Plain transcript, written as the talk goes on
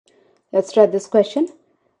Let's try this question.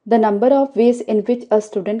 The number of ways in which a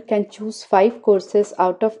student can choose 5 courses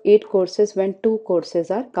out of 8 courses when 2 courses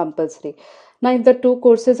are compulsory. Now, if the 2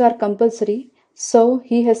 courses are compulsory, so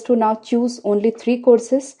he has to now choose only 3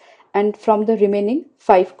 courses and from the remaining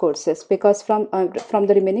 5 courses, because from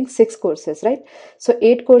the remaining 6 courses, right? So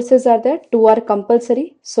 8 courses are there, 2 are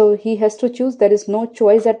compulsory, so he has to choose. There is no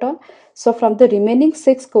choice at all. So from the remaining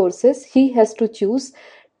 6 courses, he has to choose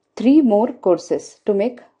 3 more courses to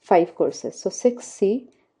make 5 courses. So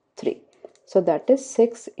 6C3. So that is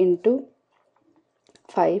 6 into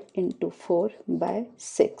 5 into 4 by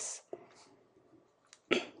 6.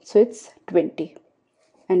 So it's 20.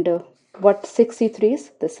 And what 6C3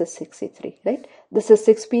 is? This is 6C3, right? This is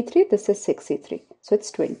 6P3, this is 6C3. So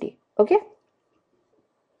it's 20. Okay.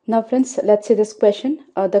 Now friends, let's see this question.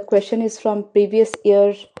 The question is from previous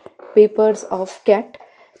year papers of CAT.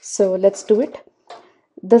 So let's do it.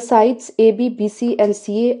 The sides AB, BC and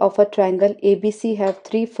CA of a triangle ABC have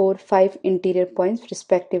 3, 4, 5 interior points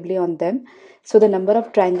respectively on them. So the number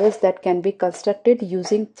of triangles that can be constructed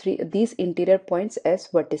using these interior points as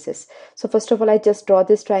vertices. So first of all, I just draw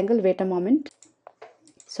this triangle. Wait a moment.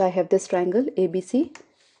 So I have this triangle ABC.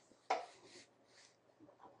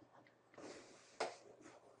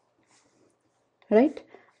 Right?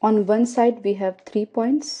 On one side we have 3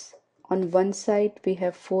 points. On one side we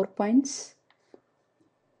have 4 points.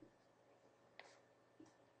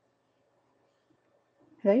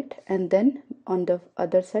 Right, and then on the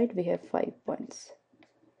other side we have 5 points.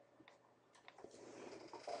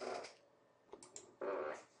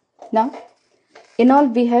 Now in all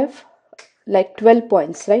we have like 12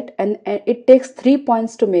 points, right? And it takes 3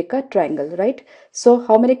 points to make a triangle, right? So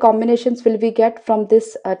how many combinations will we get from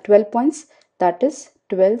this 12 points? That is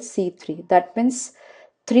 12C3. That means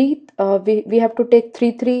we have to take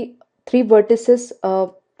three vertices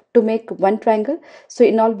to make one triangle. So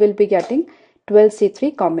in all we'll be getting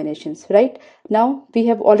 12C3 combinations, right? Now we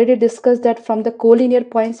have already discussed that from the collinear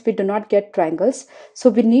points we do not get triangles, so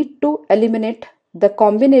we need to eliminate the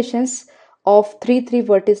combinations of 3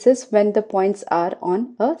 vertices when the points are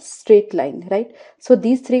on a straight line, right? So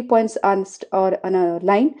these 3 points are on a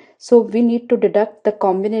line, so we need to deduct the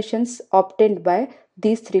combinations obtained by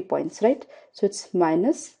these 3 points, right? So it's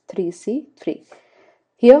minus 3C3.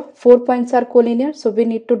 Here 4 points are collinear, so we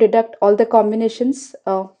need to deduct all the combinations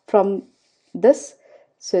from this.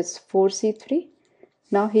 So it's 4C3.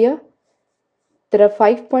 Now here there are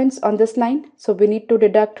 5 points on this line, so we need to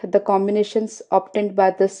deduct the combinations obtained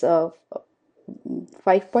by this 5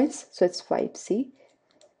 points. So it's 5C3,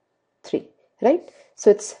 right?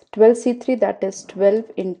 So it's 12C3, that is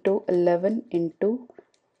 12 into 11 into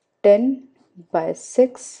 10 by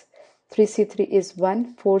 6. 3C3 is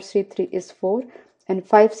 1, 4C3 is 4, and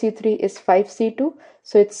 5C3 is 5C2.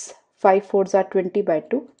 So it's 5 4s are 20 by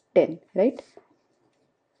 2, 10, right?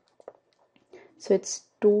 So it's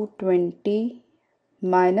 220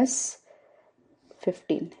 minus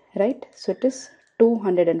 15, right? So it is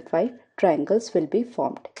 205 triangles will be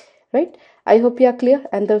formed, right? I hope you are clear,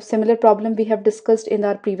 and the similar problem we have discussed in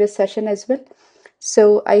our previous session as well.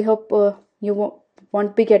 So I hope you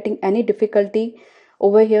won't be getting any difficulty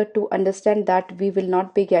over here to understand that we will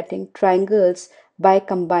not be getting triangles by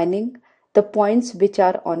combining the points which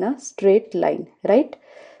are on a straight line, right?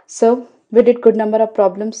 So we did good number of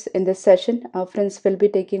problems in this session. Our friends will be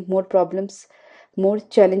taking more problems, more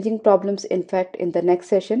challenging problems, in fact, in the next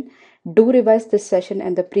session. Do revise this session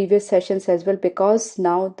and the previous sessions as well, because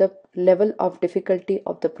now the level of difficulty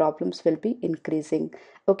of the problems will be increasing.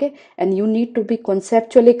 Okay, and you need to be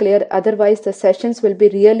conceptually clear, otherwise the sessions will be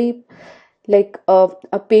really like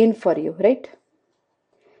a pain for you, right?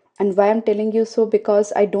 And why I'm telling you so,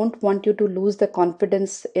 because I don't want you to lose the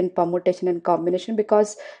confidence in permutation and combination,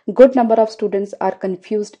 because good number of students are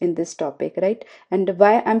confused in this topic, right? And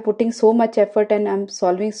why I'm putting so much effort and I'm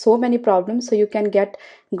solving so many problems, so you can get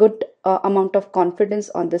good amount of confidence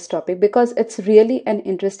on this topic, because it's really an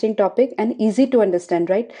interesting topic and easy to understand,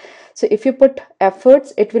 right? So if you put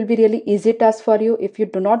efforts, it will be really easy task for you. If you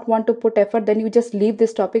do not want to put effort, then you just leave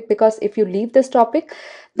this topic, because if you leave this topic,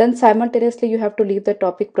 then simultaneously you have to leave the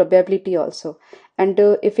topic probability also. And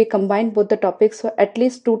if we combine both the topics, so at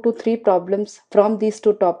least 2 to 3 problems from these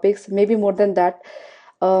 2 topics, maybe more than that,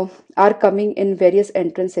 are coming in various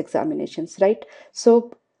entrance examinations, right?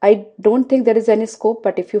 So I don't think there is any scope,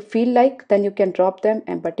 but if you feel like, then you can drop them.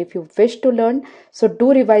 And but if you wish to learn, so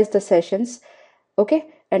do revise the sessions, okay,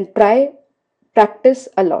 and practice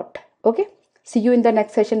a lot. Okay, see you in the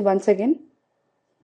next session once again.